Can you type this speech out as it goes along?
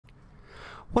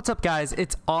What's up guys,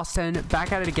 it's Austin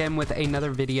back at it again with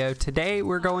another video. Today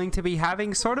we're going to be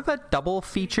having sort of a double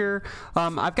feature.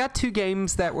 I've got two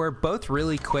games that were both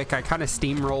really quick. I kind of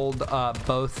steamrolled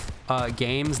both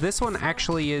games. This one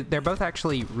actually, they're both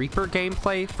actually Reaper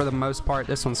gameplay for the most part.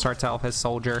 This one starts off as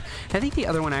Soldier. I think the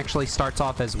other one actually starts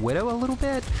off as Widow a little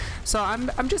bit. So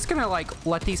I'm just gonna like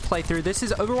let these play through. This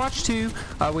is Overwatch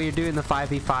 2. We're doing the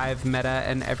 5v5 meta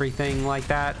and everything like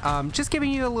that. Just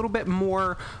giving you a little bit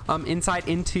more insight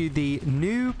into the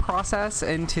new process,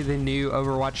 into the new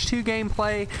Overwatch 2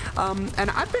 gameplay, and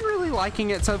I've been really liking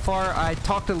it so far. I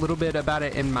talked a little bit about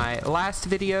it in my last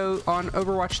video on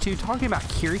Overwatch 2, talking about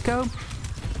Kiriko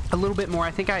a little bit more.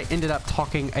 I think I ended up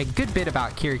talking a good bit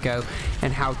about Kiriko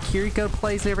and how Kiriko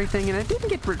plays and everything, and I didn't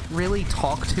get to really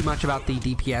talk too much about the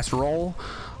DPS role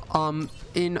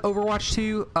in Overwatch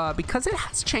 2 because it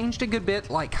has changed a good bit,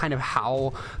 like kind of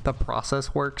how the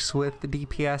process works with the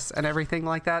DPS and everything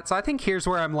like that. So I think here's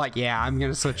where I'm like, yeah, I'm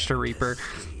gonna switch to Reaper.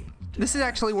 This is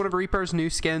actually one of Reaper's new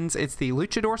skins. It's the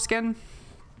Luchador skin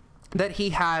that he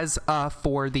has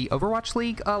for the Overwatch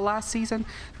League last season.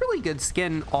 Really good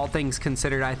skin, all things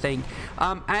considered, I think.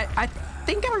 I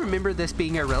think I remember this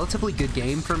being a relatively good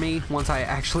game for me once I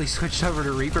actually switched over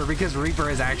to Reaper, because Reaper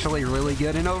is actually really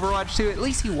good in Overwatch 2. At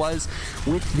least he was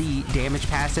with the damage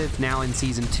passive. Now in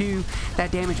Season 2,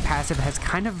 that damage passive has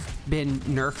kind of been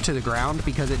nerfed to the ground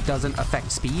because it doesn't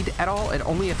affect speed at all. It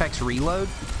only affects reload,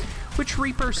 which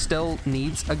Reaper still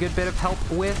needs a good bit of help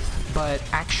with. But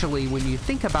actually, when you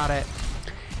think about it,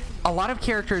 a lot of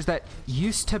characters that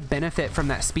used to benefit from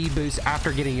that speed boost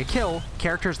after getting a kill,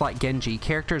 characters like Genji,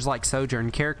 characters like Sojourn,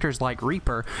 characters like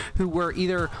Reaper, who were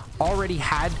either already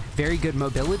had very good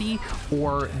mobility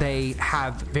or they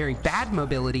have very bad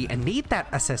mobility and need that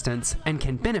assistance and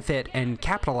can benefit and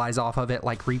capitalize off of it,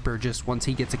 like Reaper. Just once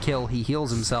he gets a kill, he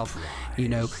heals himself, you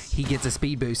know, he gets a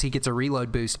speed boost, he gets a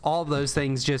reload boost. All of those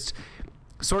things just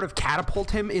sort of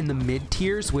catapult him in the mid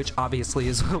tiers, which obviously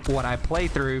is what I play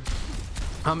through,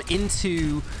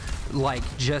 into like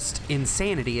just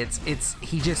insanity.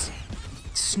 He just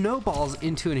snowballs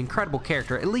into an incredible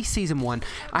character, at least Season 1.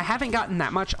 I haven't gotten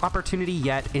that much opportunity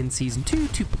yet in Season 2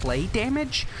 to play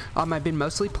damage. I've been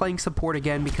mostly playing support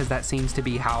again because that seems to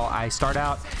be how I start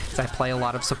out, is I play a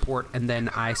lot of support and then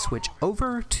I switch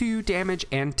over to damage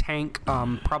and tank,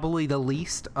 probably the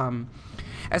least.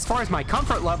 As far as my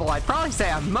comfort level, I'd probably say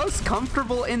I'm most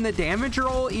comfortable in the damage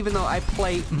role, even though I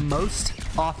play most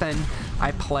often,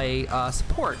 I play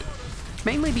support.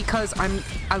 Mainly because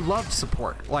I love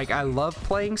support. Like, I love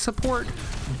playing support,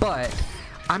 but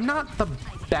I'm not the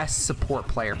best support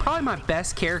player. Probably my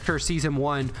best character Season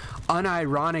 1,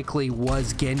 unironically,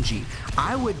 was Genji.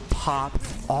 I would pop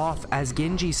off as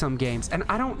Genji some games, and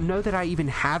I don't know that I even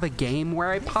have a game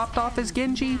where I popped off as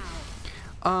Genji.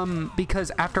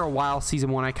 Because after a while,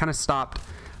 Season 1, I kind of stopped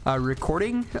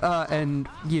recording and,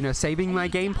 you know, saving my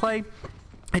gameplay.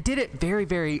 I did it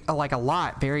very, like a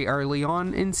lot, very early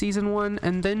on in Season 1,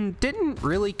 and then didn't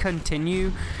really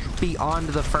continue beyond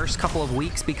the first couple of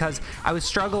weeks because I was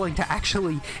struggling to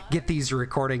actually get these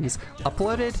recordings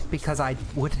uploaded, because I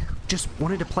would just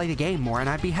wanted to play the game more, and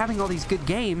I'd be having all these good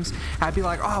games. I'd be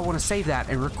like, oh, I want to save that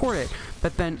and record it,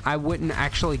 but then I wouldn't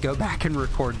actually go back and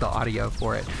record the audio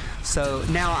for it. So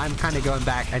now I'm kind of going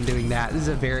back and doing that. This is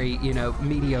a very, you know,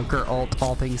 mediocre ult,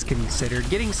 all things considered.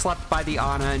 Getting slept by the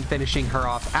Ana and finishing her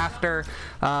off after.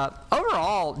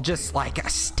 Overall, just like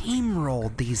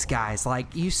steamrolled these guys. Like,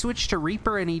 you switch to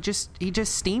Reaper and he just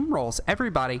steamrolls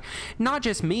everybody. Not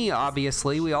just me,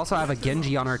 obviously. We also have a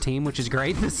Genji on our team, which is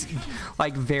great. This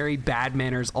like very bad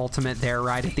manners ultimate there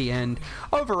right at the end.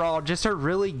 Overall, just a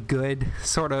really good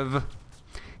sort of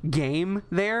game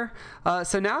there.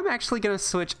 So now I'm actually going to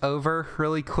switch over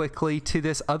really quickly to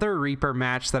this other Reaper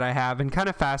match that I have and kind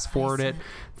of fast forward it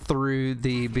through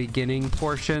the beginning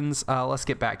portions. Let's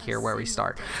get back here where we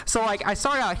start. So like, I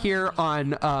start out here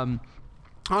on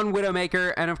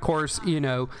Widowmaker, and of course, you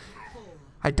know,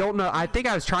 I don't know, I think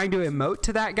I was trying to emote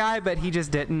to that guy, but he just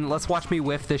didn't. Let's watch me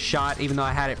whiff this shot, even though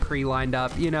I had it pre-lined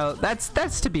up. You know,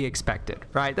 that's to be expected,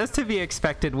 right? That's to be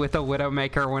expected with a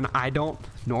Widowmaker when I don't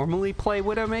normally play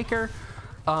Widowmaker.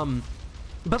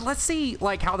 But let's see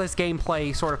like how this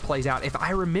gameplay sort of plays out. If I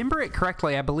remember it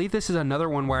correctly, I believe this is another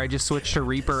one where I just switched to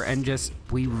Reaper and just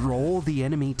we roll the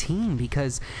enemy team,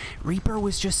 because Reaper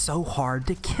was just so hard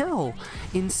to kill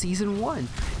in Season 1.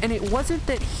 And it wasn't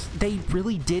that they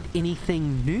really did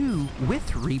anything new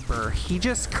with Reaper. He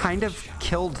just kind of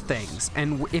killed things,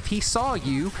 and if he saw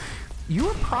you, you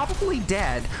were probably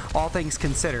dead, all things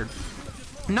considered.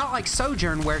 Not like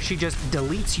Sojourn, where she just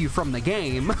deletes you from the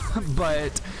game,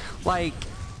 but like,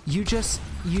 you just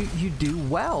you do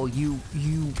well. You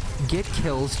get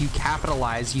kills, you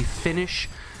capitalize, you finish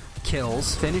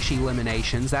kills, finish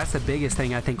eliminations. That's the biggest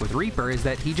thing I think with Reaper, is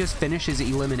that he just finishes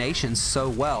eliminations so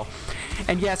well.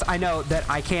 And yes, I know that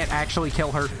I can't actually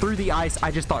kill her through the ice.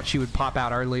 I just thought she would pop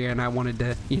out earlier, and I wanted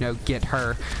to, you know, get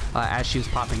her as she was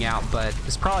popping out, but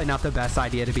it's probably not the best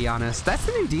idea, to be honest. That's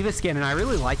the new D.Va skin, and I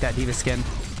really like that D.Va skin.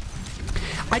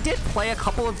 I did play a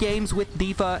couple of games with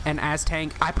D.Va and as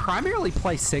tank. I primarily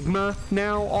play Sigma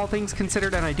now, all things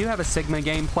considered, and I do have a Sigma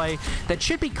gameplay that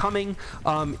should be coming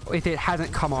if it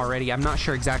hasn't come already. I'm not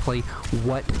sure exactly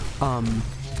what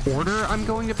order I'm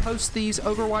going to post these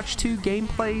Overwatch 2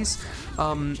 gameplays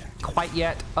quite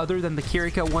yet, other than the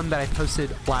Kiriko one that I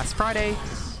posted last Friday.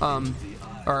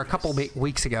 Or a couple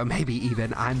weeks ago, maybe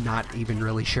even. I'm not even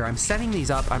really sure. I'm setting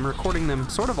these up. I'm recording them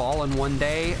sort of all in one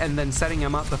day and then setting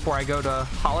them up before I go to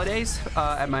holidays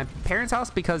at my parents'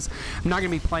 house, because I'm not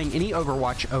going to be playing any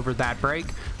Overwatch over that break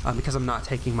because I'm not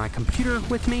taking my computer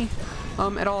with me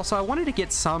at all. So I wanted to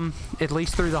get some, at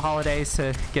least through the holidays,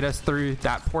 to get us through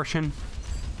that portion.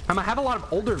 I have a lot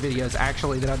of older videos,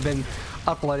 actually, that I've been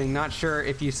uploading. Not sure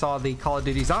if you saw the Call of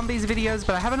Duty Zombies videos,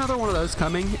 but I have another one of those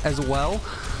coming as well.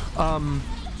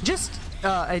 Just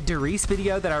a Derice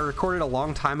video that I recorded a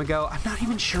long time ago. I'm not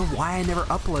even sure why I never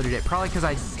uploaded it. Probably because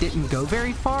I didn't go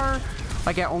very far.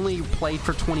 Like, I only played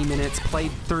for 20 minutes,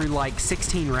 played through like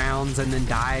 16 rounds, and then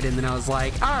died, and then I was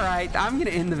like, alright, I'm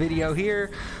gonna end the video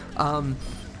here.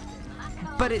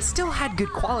 But it still had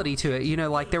good quality to it, you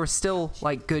know, like there was still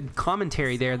like good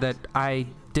commentary there that I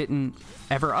didn't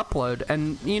ever upload.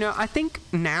 And, you know, I think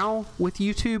now with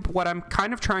YouTube, what I'm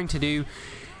kind of trying to do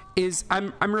is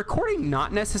I'm recording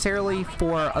not necessarily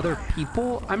for other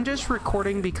people. I'm just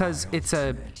recording because it's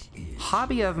a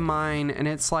hobby of mine, and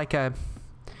it's like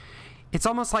it's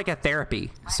almost like a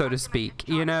therapy, so to speak,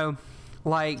 you know?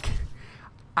 Like,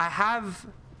 I have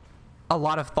a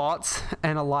lot of thoughts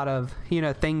and a lot of, you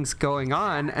know, things going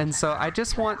on, and so I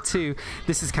just want to,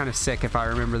 this is kind of sick if I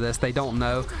remember this, they don't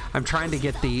know, I'm trying to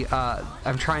get the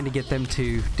I'm trying to get them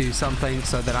to do something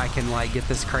so that I can like get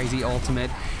this crazy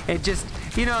ultimate. It just,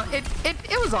 you know,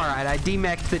 it was alright. I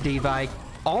demeched the D.Va, I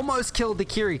almost killed the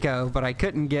Kiriko, but I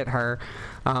couldn't get her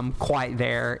quite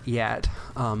there yet.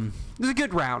 It was a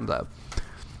good round though.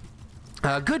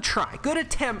 Good try, good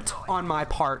attempt on my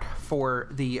part for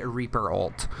the Reaper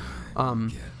ult.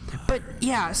 But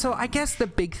yeah, so I guess the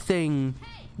big thing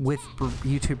with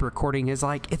YouTube recording is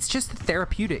like, it's just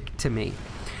therapeutic to me.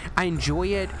 I enjoy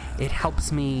it. It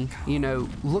helps me, you know,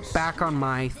 look back on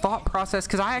my thought process,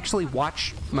 because I actually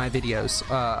watch my videos.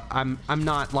 I'm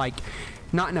not like,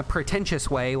 not in a pretentious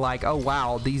way, like, oh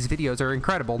wow, these videos are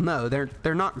incredible. No,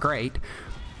 they're not great.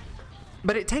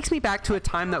 But it takes me back to a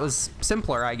time that was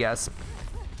simpler, I guess.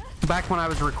 Back when I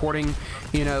was recording,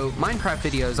 you know, Minecraft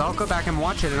videos, I'll go back and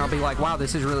watch it and I'll be like, wow,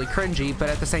 this is really cringy, but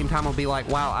at the same time I'll be like,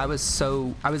 wow, I was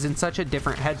in such a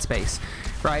different headspace,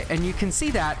 right? And you can see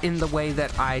that in the way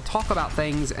that I talk about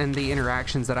things and the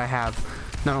interactions that I have,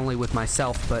 not only with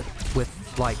myself, but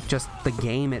with like just the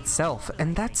game itself.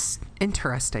 And that's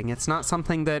interesting. It's not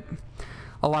something that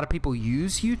a lot of people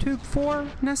use YouTube for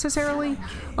necessarily,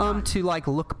 to like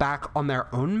look back on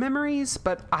their own memories,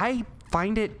 but I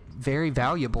find it very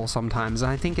valuable sometimes.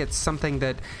 And I think it's something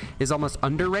that is almost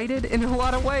underrated in a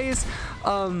lot of ways,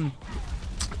 and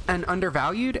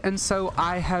undervalued. And so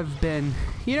I have been,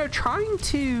 you know, trying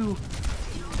to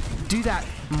do that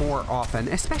more often,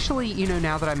 especially, you know,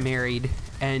 now that I'm married.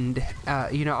 And,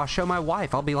 you know, I'll show my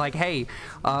wife. I'll be like, hey,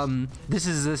 this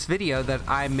is this video that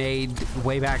I made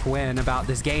way back when about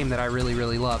this game that I really,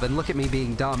 really love. And look at me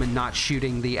being dumb and not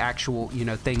shooting the actual, you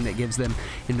know, thing that gives them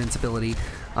invincibility.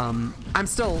 I'm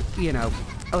still, you know,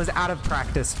 I was out of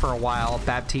practice for a while.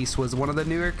 Baptiste was one of the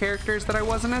newer characters that I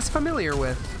wasn't as familiar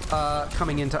with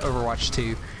coming into Overwatch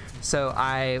 2. So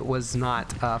I was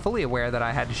not fully aware that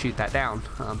I had to shoot that down,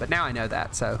 but now I know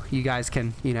that. So you guys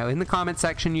can, you know, in the comment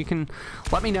section, you can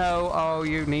let me know, oh,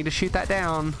 you need to shoot that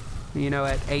down, you know,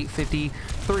 at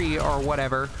 8:53 or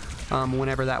whatever,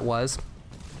 whenever that was.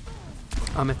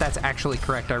 If that's actually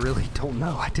correct, I really don't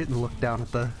know. I didn't look down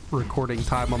at the recording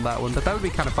time on that one, but that would be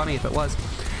kind of funny if it was.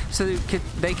 So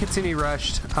they Kitsune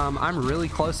rushed. I'm really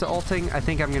close to ulting. I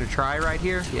think I'm going to try right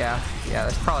here. Yeah,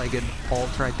 that's probably a good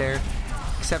ult right there.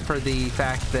 Except for the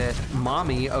fact that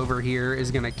Mommy over here is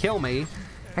gonna kill me.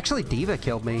 Actually, D.Va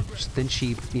killed me. Then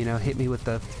she, you know, hit me with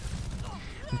the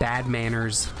bad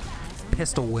manners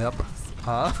pistol whip,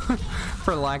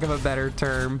 for lack of a better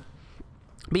term.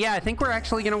 But yeah, I think we're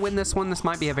actually going to win this one. This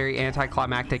might be a very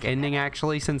anticlimactic ending,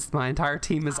 actually, since my entire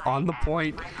team is on the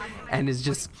point and is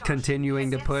just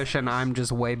continuing to push, and I'm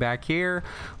just way back here.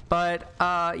 But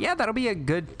yeah, that'll be a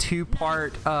good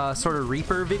two-part sort of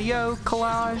Reaper video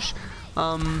collage.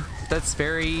 That's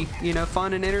very, you know,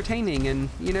 fun and entertaining, and,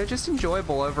 you know, just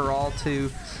enjoyable overall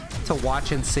to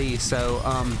watch and see. So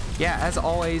yeah, as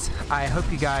always, I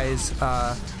hope you guys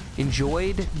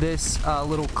enjoyed this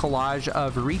little collage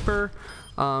of Reaper.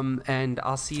 And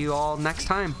I'll see you all next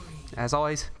time. As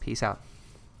always, peace out.